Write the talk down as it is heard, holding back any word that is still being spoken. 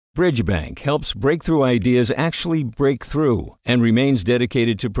Bridgebank helps breakthrough ideas actually break through and remains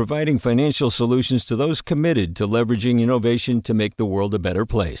dedicated to providing financial solutions to those committed to leveraging innovation to make the world a better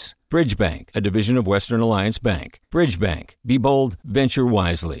place. Bridgebank, a division of Western Alliance Bank. Bridgebank. Be bold, venture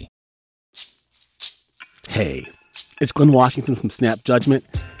wisely. Hey, it's Glenn Washington from Snap Judgment.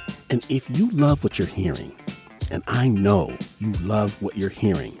 And if you love what you're hearing, and I know you love what you're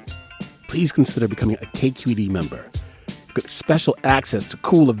hearing, please consider becoming a KQED member. Get special access to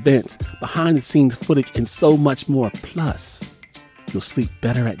cool events, behind-the-scenes footage, and so much more. Plus, you'll sleep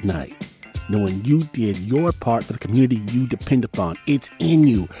better at night knowing you did your part for the community you depend upon. It's in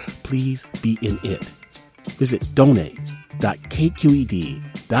you. Please be in it. Visit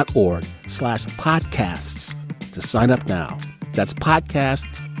donate.kqed.org/podcasts to sign up now. That's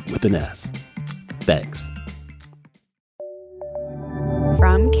podcast with an S. Thanks.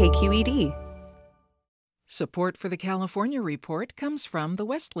 From KQED. Support for the California Report comes from the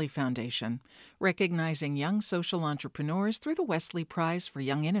Wesley Foundation, recognizing young social entrepreneurs through the Wesley Prize for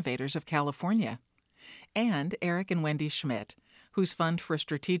Young Innovators of California, and Eric and Wendy Schmidt, whose Fund for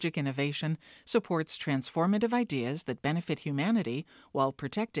Strategic Innovation supports transformative ideas that benefit humanity while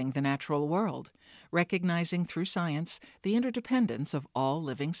protecting the natural world, recognizing through science the interdependence of all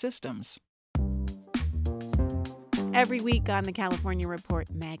living systems. Every week on the California Report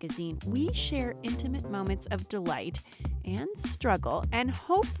magazine, we share intimate moments of delight and struggle and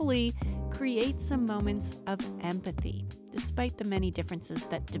hopefully create some moments of empathy, despite the many differences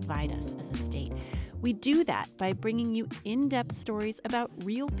that divide us as a state. We do that by bringing you in-depth stories about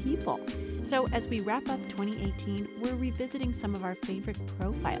real people. So as we wrap up 2018, we're revisiting some of our favorite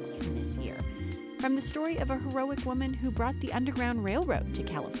profiles from this year. From the story of a heroic woman who brought the Underground Railroad to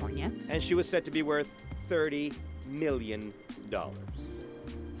California. And she was said to be worth $30 million.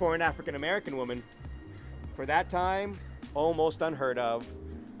 For an African-American woman, for that time, almost unheard of.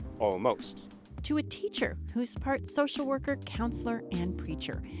 Almost. To a teacher who's part social worker, counselor, and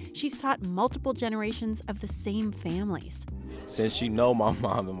preacher. She's taught multiple generations of the same families. Since you know my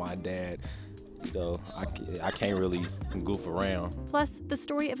mom and my dad, I can't really goof around. Plus, the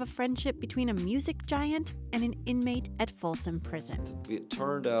story of a friendship between a music giant and an inmate at Folsom Prison. It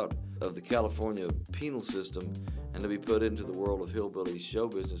turned out of the California penal system and to be put into the world of hillbilly show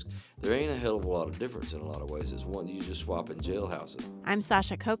business, there ain't a hell of a lot of difference in a lot of ways. It's one you just swap in jailhouses. I'm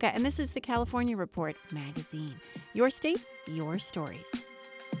Sasha Coca, and this is the California Report magazine. Your state, your stories.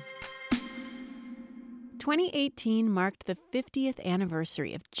 2018 marked the 50th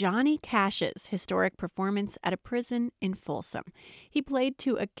anniversary of Johnny Cash's historic performance at a prison in Folsom. He played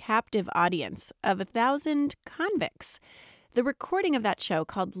to a captive audience of 1,000 convicts. The recording of that show,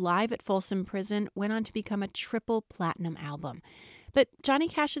 called Live at Folsom Prison, went on to become a triple platinum album. But Johnny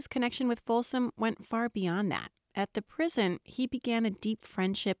Cash's connection with Folsom went far beyond that. At the prison, he began a deep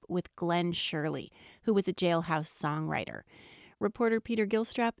friendship with Glenn Shirley, who was a jailhouse songwriter. Reporter Peter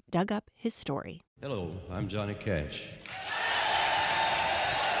Gilstrap dug up his story. Hello, I'm Johnny Cash.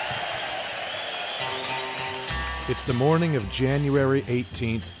 It's the morning of January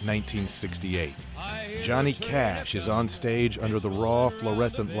 18th, 1968. Johnny Cash is on stage under the raw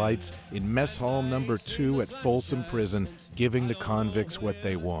fluorescent lights in mess hall number 2 at Folsom Prison, giving the convicts what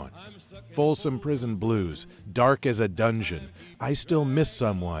they want. Folsom Prison blues, dark as a dungeon, I still miss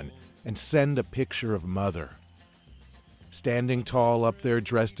someone, and send a picture of mother. Standing tall up there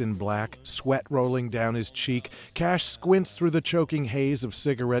dressed in black, sweat rolling down his cheek, Cash squints through the choking haze of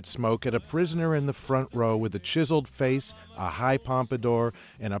cigarette smoke at a prisoner in the front row with a chiseled face, a high pompadour,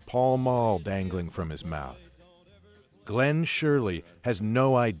 and a Pall Mall dangling from his mouth. Glenn Shirley has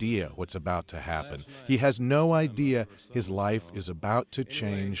no idea what's about to happen. He has no idea his life is about to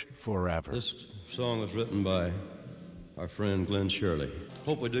change forever. This song was written by our friend Glenn Shirley.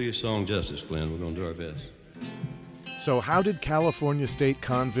 Hope we do your song justice, Glenn. We're going to do our best. So how did California State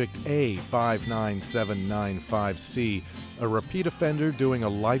Convict A59795C, a repeat offender doing a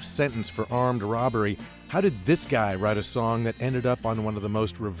life sentence for armed robbery, how did this guy write a song that ended up on one of the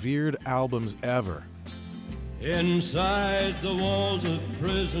most revered albums ever? Inside the walls of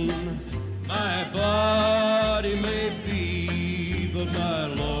prison, my body may be, but my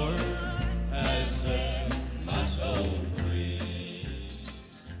Lord has set my soul free.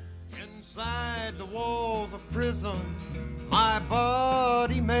 Inside the walls of prison, my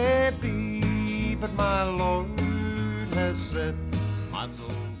body may be, but my Lord has set my soul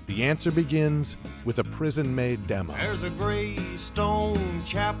free. The answer begins with a prison-made demo. There's a gray stone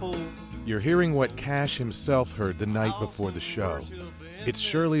chapel. You're hearing what Cash himself heard the night before the show. It's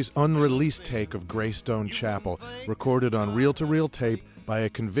Shirley's unreleased take of Greystone Chapel, recorded on reel-to-reel tape by a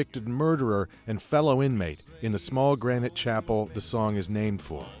convicted murderer and fellow inmate in the small granite chapel the song is named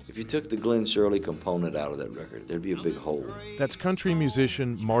for. If you took the Glenn Shirley component out of that record, there'd be a big hole. That's country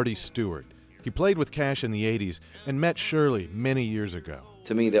musician Marty Stewart. He played with Cash in the 80s and met Shirley many years ago.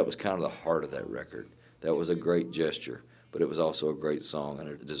 To me, that was kind of the heart of that record. That was a great gesture, but it was also a great song and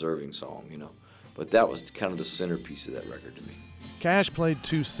a deserving song, you know. But that was kind of the centerpiece of that record to me. Cash played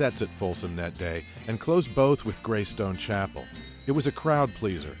 2 sets at Folsom that day and closed both with Greystone Chapel. It was a crowd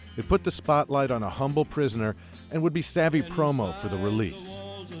pleaser. It put the spotlight on a humble prisoner and would be savvy promo for the release.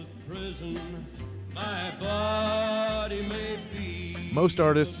 Most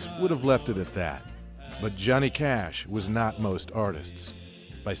artists would have left it at that. But Johnny Cash was not most artists.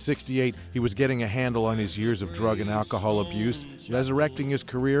 By '68, he was getting a handle on his years of drug and alcohol abuse, resurrecting his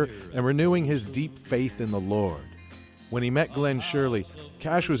career, and renewing his deep faith in the Lord. When he met Glenn Shirley,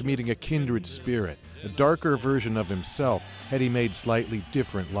 Cash was meeting a kindred spirit, a darker version of himself had he made slightly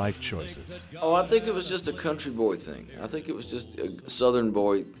different life choices. Oh, I think it was just a country boy thing. I think it was just a southern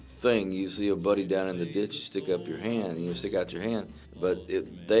boy thing. You see a buddy down in the ditch, you stick up your hand, and you stick out your hand. But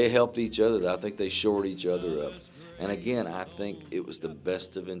they helped each other. I think they shored each other up. And again, I think it was the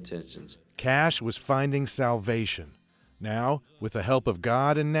best of intentions. Cash was finding salvation. Now, with the help of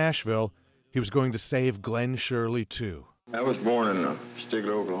God in Nashville, he was going to save Glenn Shirley too. I was born in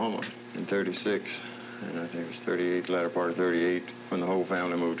Stigler, Oklahoma in '36, and I think it was '38, latter part of '38, when the whole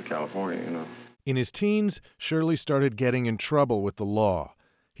family moved to California, you know. In his teens, Shirley started getting in trouble with the law.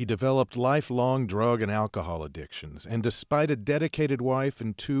 He developed lifelong drug and alcohol addictions, and despite a dedicated wife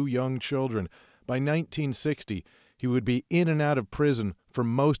and 2 young children, by 1960, he would be in and out of prison for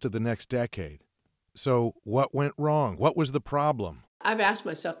most of the next decade. So what went wrong? What was the problem? I've asked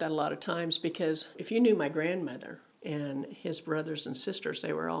myself that a lot of times because if you knew my grandmother and his brothers and sisters,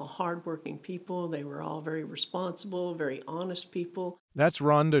 they were all hardworking people. They were all very responsible, very honest people. That's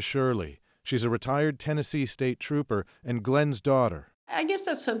Rhonda Shirley. She's a retired Tennessee state trooper and Glenn's daughter. I guess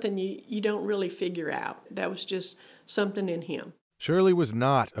that's something you don't really figure out. That was just something in him. Shirley was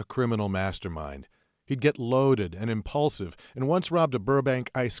not a criminal mastermind. He'd get loaded and impulsive and once robbed a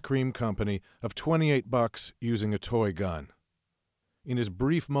Burbank ice cream company of $28 using a toy gun. In his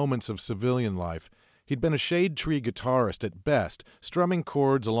brief moments of civilian life, he'd been a shade tree guitarist at best, strumming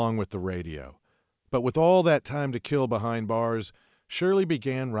chords along with the radio. But with all that time to kill behind bars, Shirley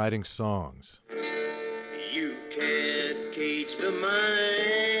began writing songs. You can't cage the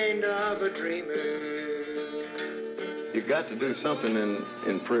mind of a dreamer. You got to do something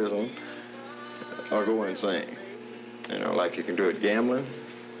in prison or go insane. You know, like you can do it gambling,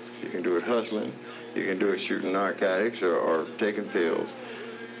 you can do it hustling, you can do it shooting narcotics or taking pills.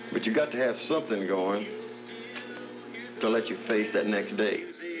 But you got to have something going to let you face that next day.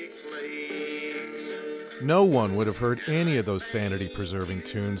 No one would have heard any of those sanity-preserving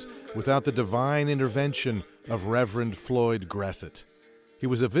tunes without the divine intervention of Reverend Floyd Gressett. He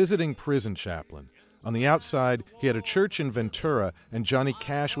was a visiting prison chaplain. On the outside, he had a church in Ventura, and Johnny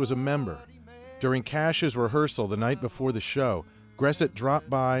Cash was a member. During Cash's rehearsal the night before the show, Gressett dropped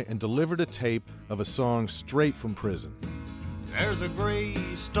by and delivered a tape of a song straight from prison. There's a gray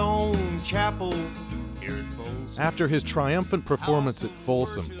stone chapel here at Folsom. After his triumphant performance at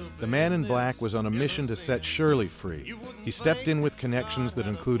Folsom, the man in black was on a mission to set Shirley free. He stepped in with connections that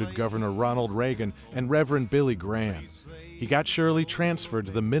included Governor Ronald Reagan and Reverend Billy Graham. He got Shirley transferred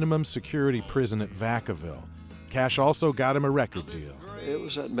to the minimum security prison at Vacaville. Cash also got him a record deal. It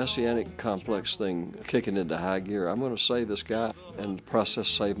was that messianic complex thing kicking into high gear. I'm going to save this guy, and in the process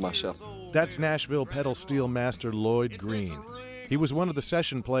save myself. That's Nashville pedal steel master Lloyd Green. He was one of the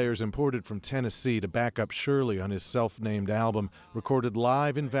session players imported from Tennessee to back up Shirley on his self-named album, recorded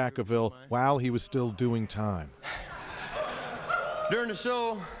live in Vacaville while he was still doing time. During the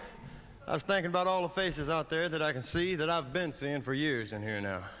show, I was thinking about all the faces out there that I can see that I've been seeing for years in here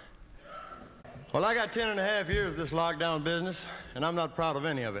now. Well, I got 10.5 years of this lockdown business, and I'm not proud of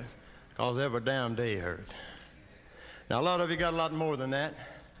any of it, because every damn day hurt. Now, a lot of you got a lot more than that,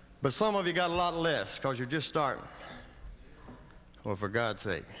 but some of you got a lot less, because you're just starting. Well, for God's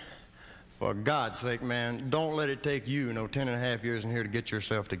sake, man, don't let it take you 10.5 years in here to get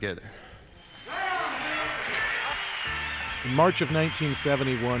yourself together. In March of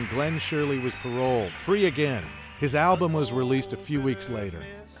 1971, Glenn Shirley was paroled, free again. His album was released a few weeks later.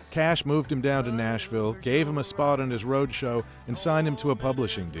 Cash moved him down to Nashville, gave him a spot on his road show, and signed him to a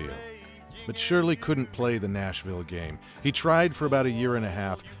publishing deal. But Shirley couldn't play the Nashville game. He tried for about a year and a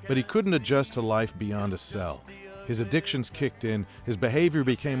half, but he couldn't adjust to life beyond a cell. His addictions kicked in, his behavior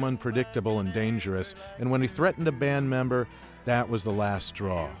became unpredictable and dangerous, and when he threatened a band member, that was the last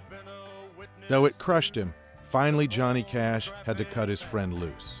straw. Though it crushed him, finally Johnny Cash had to cut his friend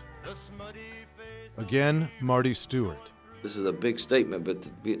loose. Again, Marty Stewart. This is a big statement, but to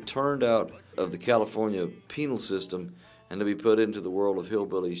be turned out of the California penal system and to be put into the world of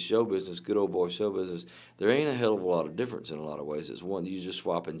hillbilly show business, good old boy show business, there ain't a hell of a lot of difference in a lot of ways. It's one, you just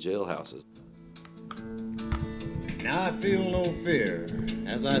swap in jailhouses. Now I feel no fear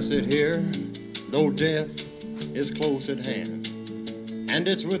as I sit here, though death is close at hand. And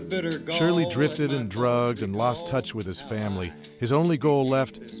it's with bitter gall. Shirley drifted and drugged and lost touch with his family, his only goal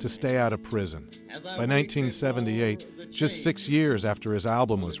left to stay out of prison. By 1978, just 6 years after his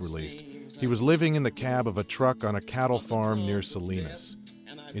album was released, he was living in the cab of a truck on a cattle farm near Salinas.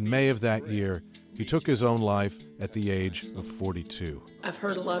 In May of that year, he took his own life at the age of 42. I've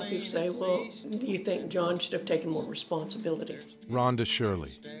heard a lot of people say, well, do you think John should have taken more responsibility? Rhonda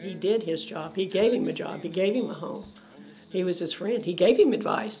Shirley. He did his job. He gave him a job. He gave him a home. He was his friend. He gave him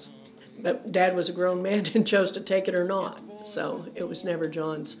advice. But Dad was a grown man and chose to take it or not. So it was never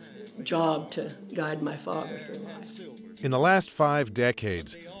John's job to guide my father through life. In the last 5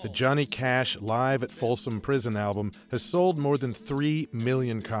 decades, the Johnny Cash Live at Folsom Prison album has sold more than 3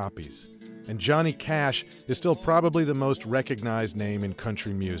 million copies. And Johnny Cash is still probably the most recognized name in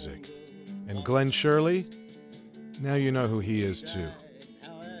country music. And Glenn Shirley? Now you know who he is too.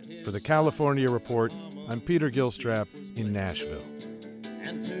 For the California Report, I'm Peter Gilstrap in Nashville.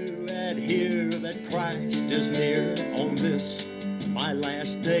 And to adhere that Christ is near on this, my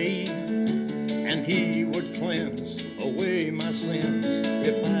last day, and he would cleanse away my sins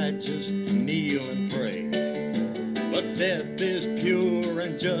if I just kneel and pray. But death is pure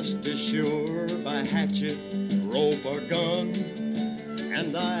and just as sure by hatchet, rope, or gun,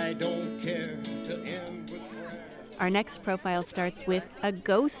 and I don't care to end with prayer. Our next profile starts with a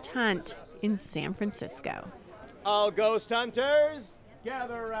ghost hunt in San Francisco. All ghost hunters,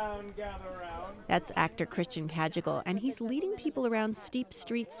 gather round, gather round. That's actor Christian Cajigal, and he's leading people around steep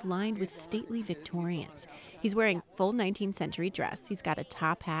streets lined with stately Victorians. He's wearing full 19th century dress. He's got a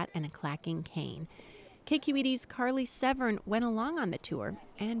top hat and a clacking cane. KQED's Carly Severn went along on the tour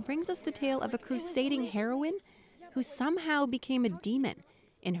and brings us the tale of a crusading heroine who somehow became a demon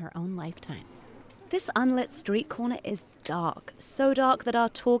in her own lifetime. This unlit street corner is dark, so dark that our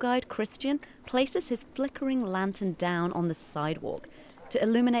tour guide, Christian, places his flickering lantern down on the sidewalk to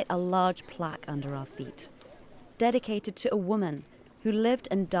illuminate a large plaque under our feet, dedicated to a woman who lived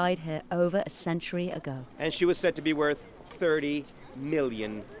and died here over a century ago. And she was said to be worth $30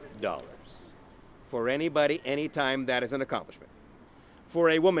 million. For anybody, anytime, that is an accomplishment. For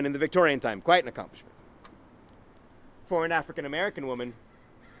a woman in the Victorian time, quite an accomplishment. For an African-American woman,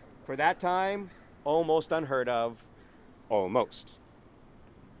 for that time, almost unheard of, almost.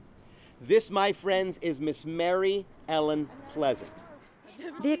 This, my friends, is Miss Mary Ellen Pleasant.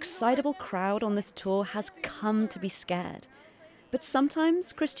 The excitable crowd on this tour has come to be scared. But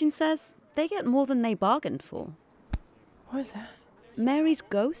sometimes, Christian says, they get more than they bargained for. What is that? Mary's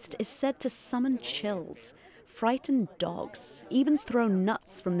ghost is said to summon chills, frighten dogs, even throw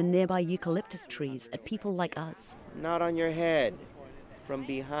nuts from the nearby eucalyptus trees at people like us. Not on your head, from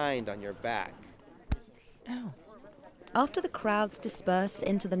behind on your back. Ow. After the crowds disperse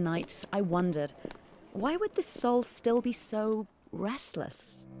into the night, I wondered, why would this soul still be so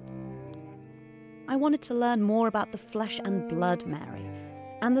restless? I wanted to learn more about the flesh and blood Mary,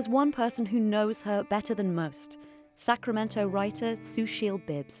 and there's one person who knows her better than most, Sacramento writer Sushil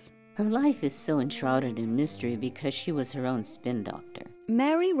Bibbs. Her life is so enshrouded in mystery because she was her own spin doctor.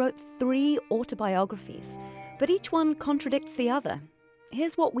 Mary wrote 3 autobiographies, but each one contradicts the other.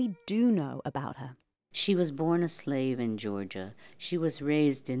 Here's what we do know about her. She was born a slave in Georgia. She was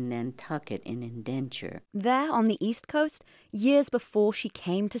raised in Nantucket in indenture. There on the East Coast, years before she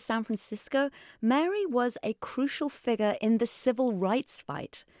came to San Francisco, Mary was a crucial figure in the civil rights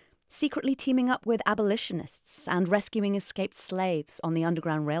fight, secretly teaming up with abolitionists and rescuing escaped slaves on the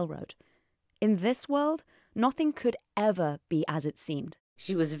Underground Railroad. In this world, nothing could ever be as it seemed.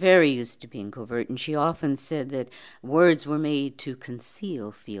 She was very used to being covert, and she often said that words were made to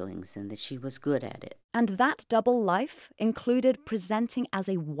conceal feelings and that she was good at it. And that double life included presenting as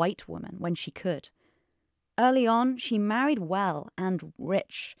a white woman when she could. Early on, she married well and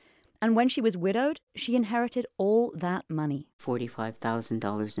rich, and when she was widowed, she inherited all that money.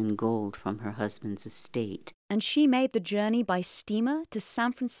 $45,000 in gold from her husband's estate. And she made the journey by steamer to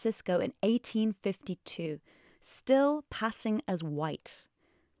San Francisco in 1852, still passing as white.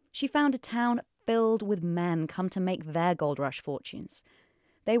 She found a town filled with men come to make their gold rush fortunes.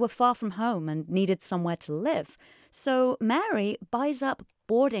 They were far from home and needed somewhere to live, So Mary buys up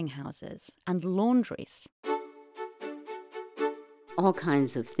boarding houses and laundries. All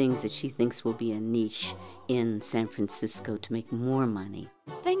kinds of things that she thinks will be a niche in San Francisco to make more money.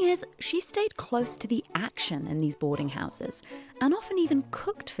 Thing is, she stayed close to the action in these boarding houses and often even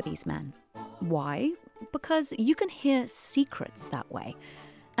cooked for these men. Why? Because you can hear secrets that way.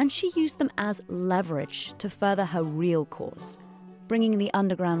 And she used them as leverage to further her real cause, bringing the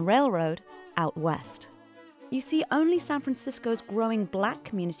Underground Railroad out west. You see, only San Francisco's growing black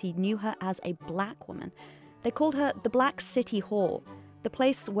community knew her as a black woman. They called her the Black City Hall, the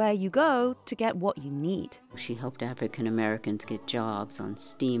place where you go to get what you need. She helped African Americans get jobs on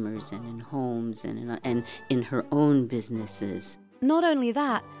steamers and in homes and in her own businesses. Not only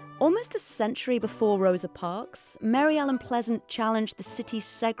that, almost a century before Rosa Parks, Mary Ellen Pleasant challenged the city's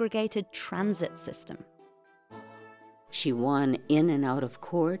segregated transit system. She won in and out of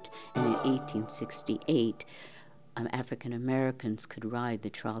court, and in 1868, African Americans could ride the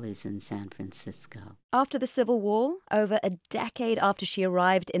trolleys in San Francisco. After the Civil War, over a decade after she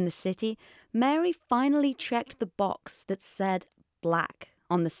arrived in the city, Mary finally checked the box that said black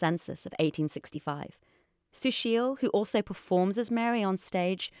on the census of 1865. Sushil, who also performs as Mary on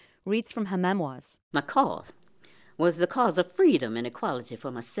stage, reads from her memoirs. My cause was the cause of freedom and equality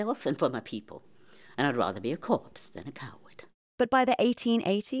for myself and for my people. And I'd rather be a corpse than a coward. But by the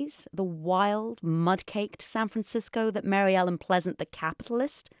 1880s, the wild, mud-caked San Francisco that Mary Ellen Pleasant, the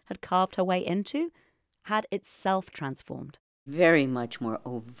capitalist, had carved her way into, had itself transformed. Very much more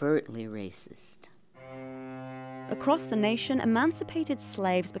overtly racist. Across the nation, emancipated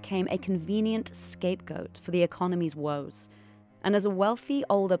slaves became a convenient scapegoat for the economy's woes. And as a wealthy,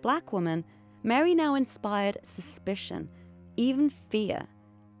 older black woman, Mary now inspired suspicion, even fear.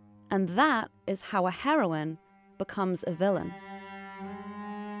 And that is how a heroine becomes a villain.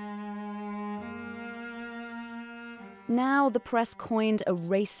 Now the press coined a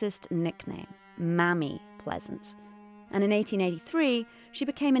racist nickname, Mammy Pleasant. And in 1883, she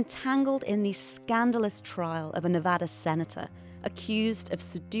became entangled in the scandalous trial of a Nevada senator accused of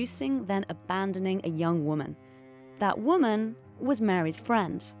seducing, then abandoning a young woman. That woman was Mary's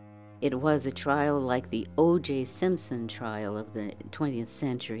friend. It was a trial like the O.J. Simpson trial of the 20th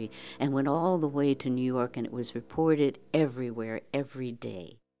century and went all the way to New York, and it was reported everywhere, every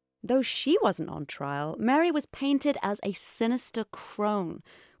day. Though she wasn't on trial, Mary was painted as a sinister crone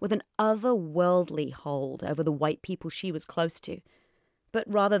with an otherworldly hold over the white people she was close to. But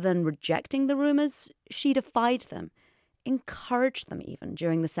rather than rejecting the rumors, she defied them, encouraged them even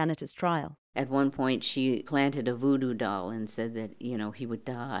during the senator's trial. At one point, she planted a voodoo doll and said that, he would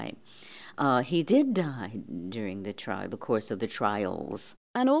die. He did die during the course of the trials.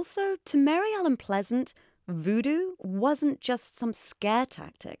 And also, to Mary Ellen Pleasant, voodoo wasn't just some scare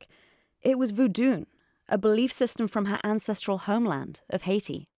tactic. It was voodoo, a belief system from her ancestral homeland of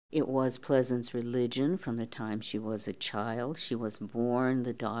Haiti. It was Pleasant's religion from the time she was a child. She was born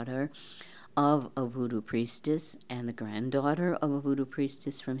the daughter of a voodoo priestess and the granddaughter of a voodoo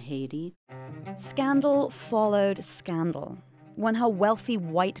priestess from Haiti. Scandal followed scandal. When her wealthy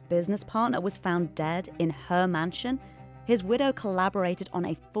white business partner was found dead in her mansion, his widow collaborated on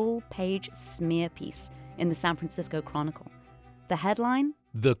a full-page smear piece in the San Francisco Chronicle. The headline?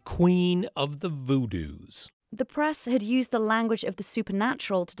 The Queen of the Voodoos. The press had used the language of the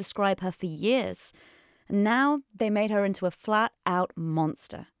supernatural to describe her for years. And now they made her into a flat-out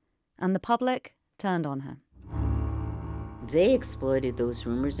monster. And the public turned on her. They exploited those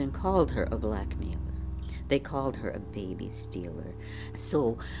rumors and called her a blackmailer. They called her a baby stealer.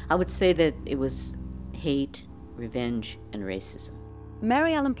 So I would say that it was hate, revenge, and racism.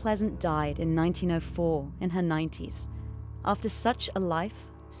 Mary Ellen Pleasant died in 1904 in her 90s. After such a life,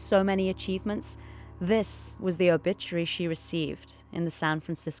 so many achievements, this was the obituary she received in the San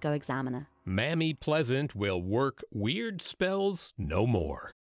Francisco Examiner. Mammy Pleasant will work weird spells no more.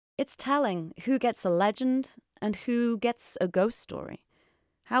 It's telling who gets a legend and who gets a ghost story.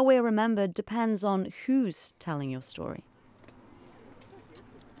 How we're remembered depends on who's telling your story.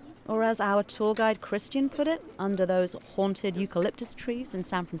 Or as our tour guide Christian put it, under those haunted eucalyptus trees in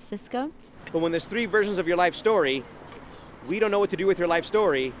San Francisco. But when there's three versions of your life story, we don't know what to do with your life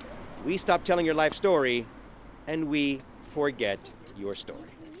story. We stop telling your life story, and we forget your story.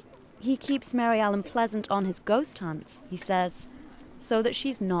 He keeps Mary Ellen Pleasant on his ghost hunt, he says, so that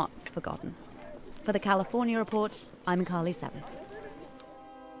she's not forgotten. For the California Report, I'm Carly Seven.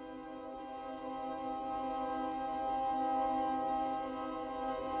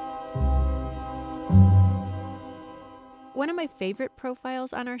 One of my favorite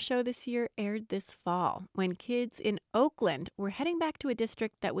profiles on our show this year aired this fall when kids in Oakland were heading back to a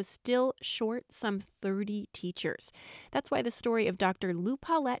district that was still short some 30 teachers. That's why the story of Dr.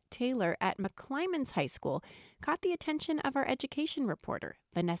 LuPaulette Taylor at McClymonds High School caught the attention of our education reporter,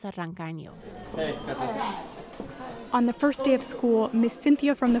 Vanessa Rancaño. Hey, On the first day of school, Miss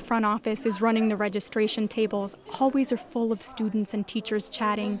Cynthia from the front office is running the registration tables. Hallways are full of students and teachers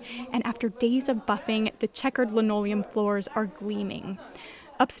chatting, and after days of buffing, the checkered linoleum floors are gleaming.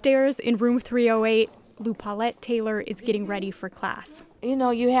 Upstairs in room 308, LuPaulette Taylor is getting ready for class. You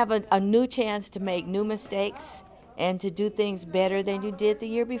know, you have a new chance to make new mistakes and to do things better than you did the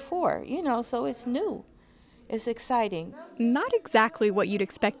year before, so it's new. It's exciting. Not exactly what you'd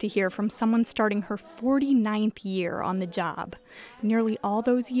expect to hear from someone starting her 49th year on the job. Nearly all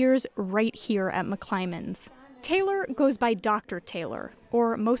those years right here at McClymonds. Taylor goes by Dr. Taylor,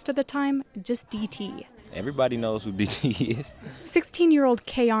 or most of the time, just DT. Everybody knows who DT is. 16-year-old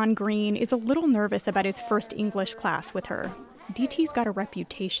Keon Green is a little nervous about his first English class with her. DT's got a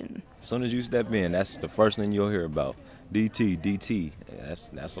reputation. As soon as you step in, that's the first thing you'll hear about. DT.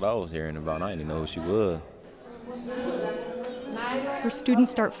 That's what I was hearing about. I didn't know who she was. Her students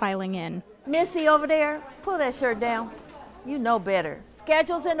start filing in. Missy over there, pull that shirt down. You know better.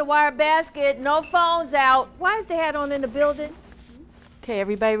 Schedules in the wire basket, no phones out. Why is the hat on in the building? Okay,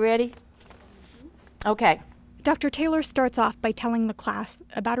 everybody ready? Okay. Dr. Taylor starts off by telling the class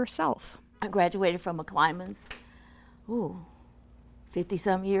about herself. I graduated from McClymonds,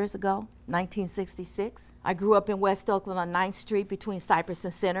 50-some years ago, 1966. I grew up in West Oakland on 9th Street between Cypress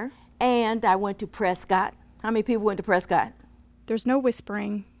and Center. And I went to Prescott. How many people went to Prescott? There's no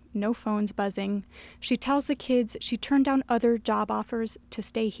whispering, no phones buzzing. She tells the kids she turned down other job offers to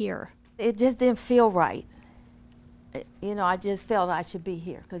stay here. It just didn't feel right. I just felt I should be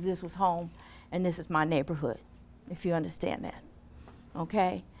here because this was home and this is my neighborhood, if you understand that.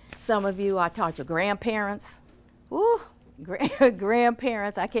 Okay? Some of you, I taught your grandparents.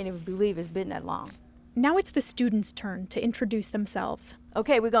 Grandparents, I can't even believe it's been that long. Now it's the students' turn to introduce themselves.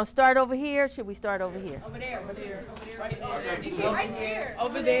 Okay, we're going to start over here. Should we start over here? Over there. Right there.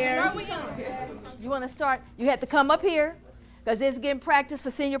 Over there. Start with him. You want to start? You have to come up here because it's getting practice for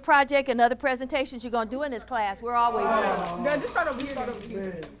senior project and other presentations you're going to do in this class. We're always No, just start over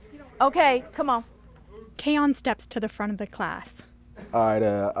here. Okay, come on. Keon steps to the front of the class. All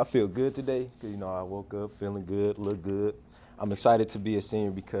right, I feel good today because, I woke up feeling good, look good. I'm excited to be a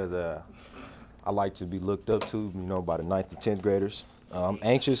senior because I like to be looked up to, by the 9th and 10th graders. I'm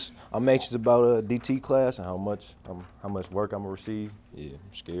anxious about a DT class and how much work I'm gonna receive. Yeah,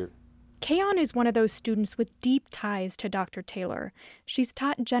 I'm scared. Keon is one of those students with deep ties to Dr. Taylor. She's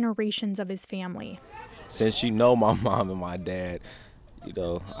taught generations of his family. Since she know my mom and my dad,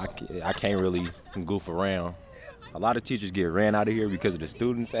 I can't really goof around. A lot of teachers get ran out of here because of the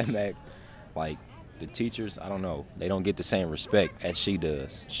students at Mac. Like, the teachers, I don't know, they don't get the same respect as she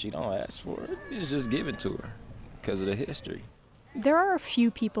does. She don't ask for it. It's just given to her because of the history. There are a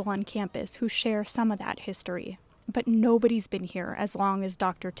few people on campus who share some of that history, but nobody's been here as long as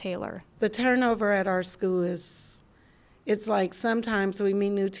Dr. Taylor. The turnover at our school it's like sometimes we meet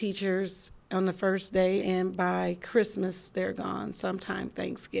new teachers on the first day and by Christmas they're gone. Sometime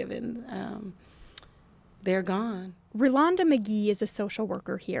Thanksgiving, they're gone. Rolanda McGee is a social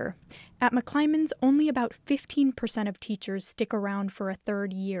worker here. At McClymonds, only about 15% of teachers stick around for a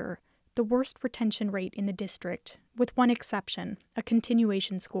third year, the worst retention rate in the district, with one exception, a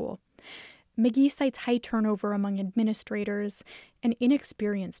continuation school. McGee cites high turnover among administrators and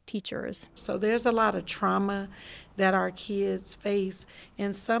inexperienced teachers. So there's a lot of trauma that our kids face,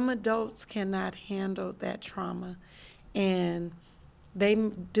 and some adults cannot handle that trauma. And they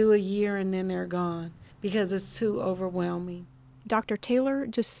do a year and then they're gone because it's too overwhelming. Dr. Taylor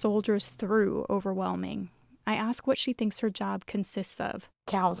just soldiers through overwhelming. I ask what she thinks her job consists of.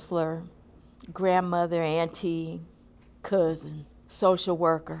 Counselor, grandmother, auntie, cousin, social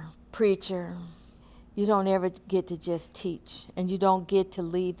worker, preacher. You don't ever get to just teach, and you don't get to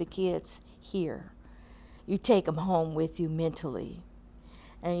leave the kids here. You take them home with you mentally,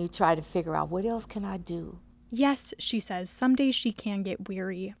 and you try to figure out, what else can I do? Yes, she says, some days she can get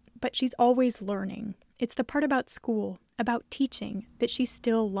weary, but she's always learning. It's the part about school, about teaching, that she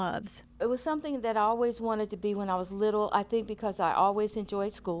still loves. It was something that I always wanted to be when I was little, I think because I always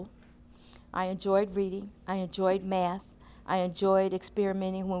enjoyed school. I enjoyed reading. I enjoyed math. I enjoyed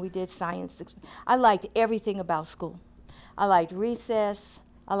experimenting when we did science. I liked everything about school. I liked recess.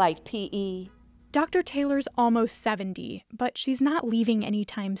 I liked PE. Dr. Taylor's almost 70, but she's not leaving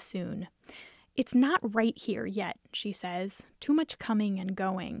anytime soon. It's not right here yet, she says. Too much coming and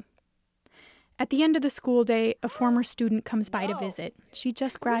going. At the end of the school day, a former student comes by to visit. She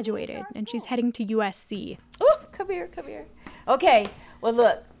just graduated, and she's heading to USC. Oh, come here. Okay, well,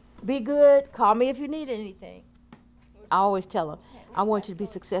 look, be good. Call me if you need anything. I always tell them, I want you to be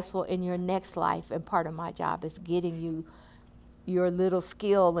successful in your next life, and part of my job is getting you your little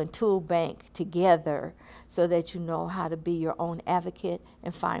skill and tool bank together so that you know how to be your own advocate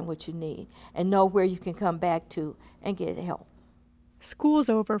and find what you need and know where you can come back to and get help. School's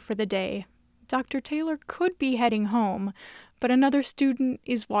over for the day. Dr. Taylor could be heading home, but another student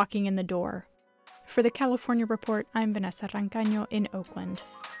is walking in the door. For the California Report, I'm Vanessa Rancaño in Oakland.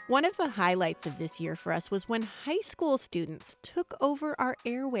 One of the highlights of this year for us was when high school students took over our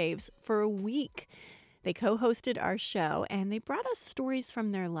airwaves for a week. They co-hosted our show, and they brought us stories from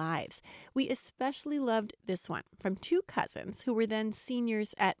their lives. We especially loved this one from two cousins who were then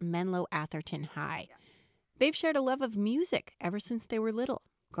seniors at Menlo-Atherton High. They've shared a love of music ever since they were little,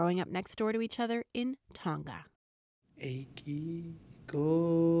 growing up next door to each other in Tonga.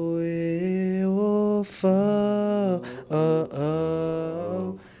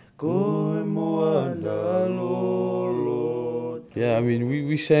 Yeah, I mean,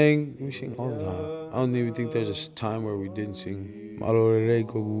 we sing all the time. I don't even think there's a time where we didn't sing. My name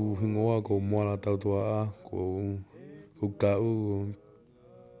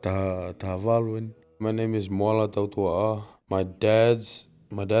is Moala Tautua.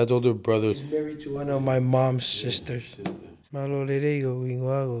 My dad's older brother is married to one of my mom's sisters.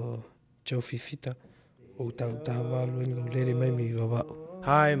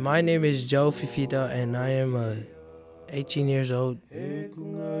 Hi, my name is Joe Fifita, and I am 18 years old. That's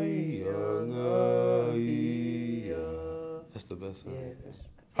the best one.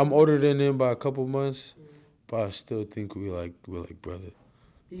 I'm older than him by a couple months, but I still think we're like brothers.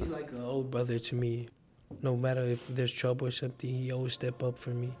 He's like an old brother to me. No matter if there's trouble or something, he always step up for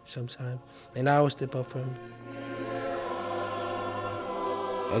me sometimes, and I always step up for him.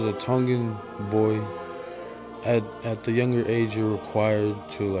 As a Tongan boy, at the younger age, you're required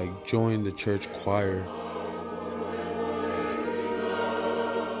to join the church choir.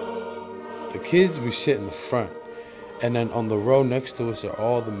 The kids, we sit in the front, and then on the row next to us are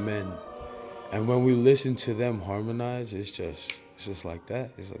all the men. And when we listen to them harmonize, it's just like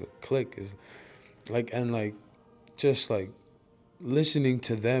that. It's like a click. It's listening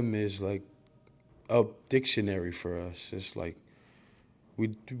to them is like a dictionary for us. It's like we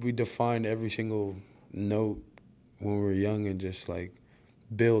define every single note when we're young and just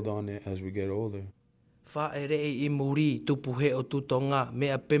build on it as we get older.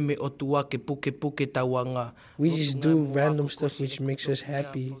 We just do random stuff which makes us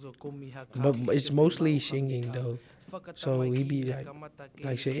happy, but it's mostly singing though. So we be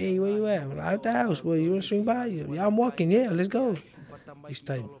like say, hey, where you at? I'm out the house. Well, you want to swing by? Yeah, I'm walking. Yeah, let's go. He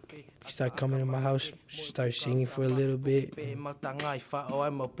start coming to my house, start singing for a little bit. We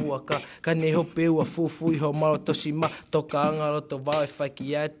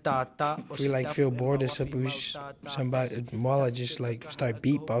feel bored or something. Mala just start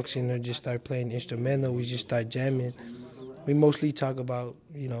beatboxing or just start playing instrumental. We just start jamming. We mostly talk about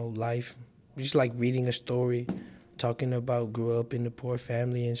life, just reading a story, talking about grew up in a poor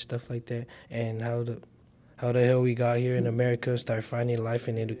family and stuff like that, and how the hell we got here in America and start finding life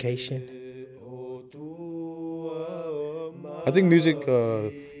and education. I think music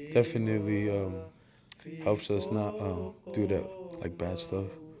definitely helps us not do that bad stuff.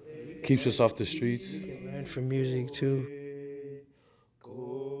 Keeps us off the streets. You can learn from music too.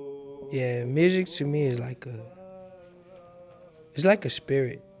 Yeah, music to me is like a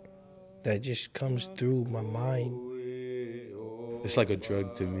spirit that just comes through my mind. It's like a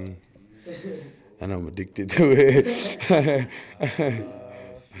drug to me, and I'm addicted to it.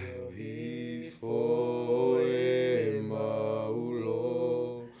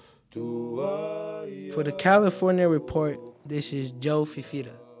 For the California Report, this is Joe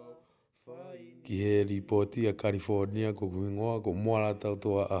Fifita.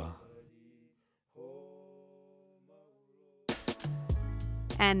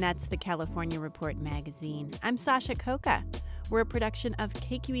 And that's the California Report magazine. I'm Sasha Coca. We're a production of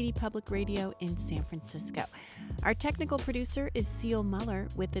KQED Public Radio in San Francisco. Our technical producer is Seal Muller,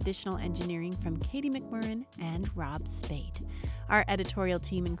 with additional engineering from Katie McMurrin and Rob Spade. Our editorial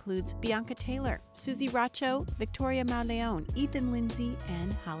team includes Bianca Taylor, Susie Racho, Victoria Mauleon, Ethan Lindsay,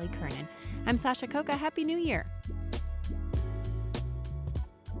 and Holly Kernan. I'm Sasha Coca. Happy New Year.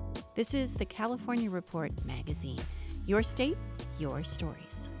 This is the California Report magazine. Your state, your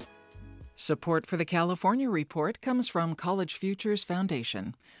stories. Support for the California Report comes from College Futures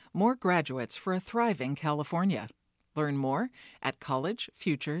Foundation. More graduates for a thriving California. Learn more at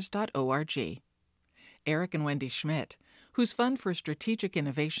collegefutures.org. Eric and Wendy Schmidt, whose Fund for Strategic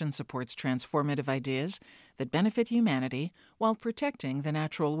Innovation supports transformative ideas that benefit humanity while protecting the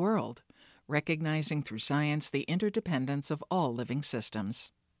natural world, recognizing through science the interdependence of all living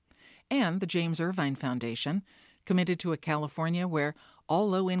systems. And the James Irvine Foundation, committed to a California where all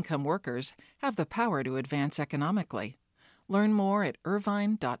low-income workers have the power to advance economically. Learn more at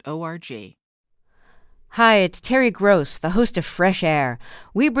irvine.org. Hi, it's Terry Gross, the host of Fresh Air.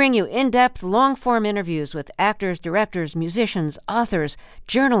 We bring you in-depth, long-form interviews with actors, directors, musicians, authors,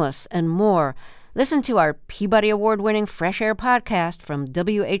 journalists, and more. Listen to our Peabody Award-winning Fresh Air podcast from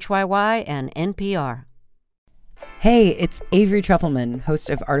WHYY and NPR. Hey, it's Avery Trufelman, host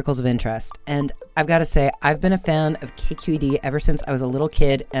of Articles of Interest, and I've got to say, I've been a fan of KQED ever since I was a little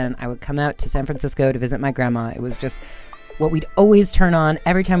kid, and I would come out to San Francisco to visit my grandma. It was just what we'd always turn on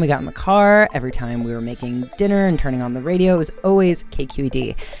every time we got in the car, every time we were making dinner and turning on the radio. It was always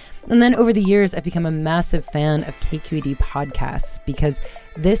KQED. And then over the years, I've become a massive fan of KQED podcasts because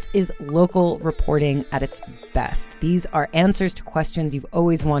this is local reporting at its best. These are answers to questions you've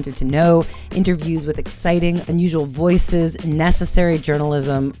always wanted to know, interviews with exciting, unusual voices, necessary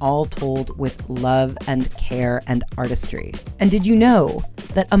journalism, all told with love and care and artistry. And did you know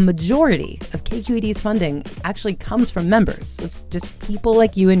that a majority of KQED's funding actually comes from members? It's just people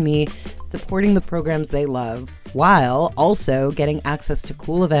like you and me supporting the programs they love, while also getting access to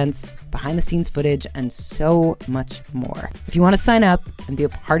cool events, behind-the-scenes footage, and so much more. If you want to sign up and be a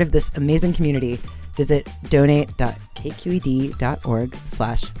part of this amazing community, visit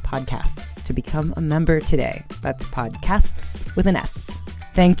donate.kqed.org/podcasts to become a member today. That's podcasts with an S.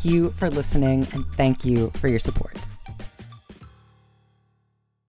 Thank you for listening, and thank you for your support.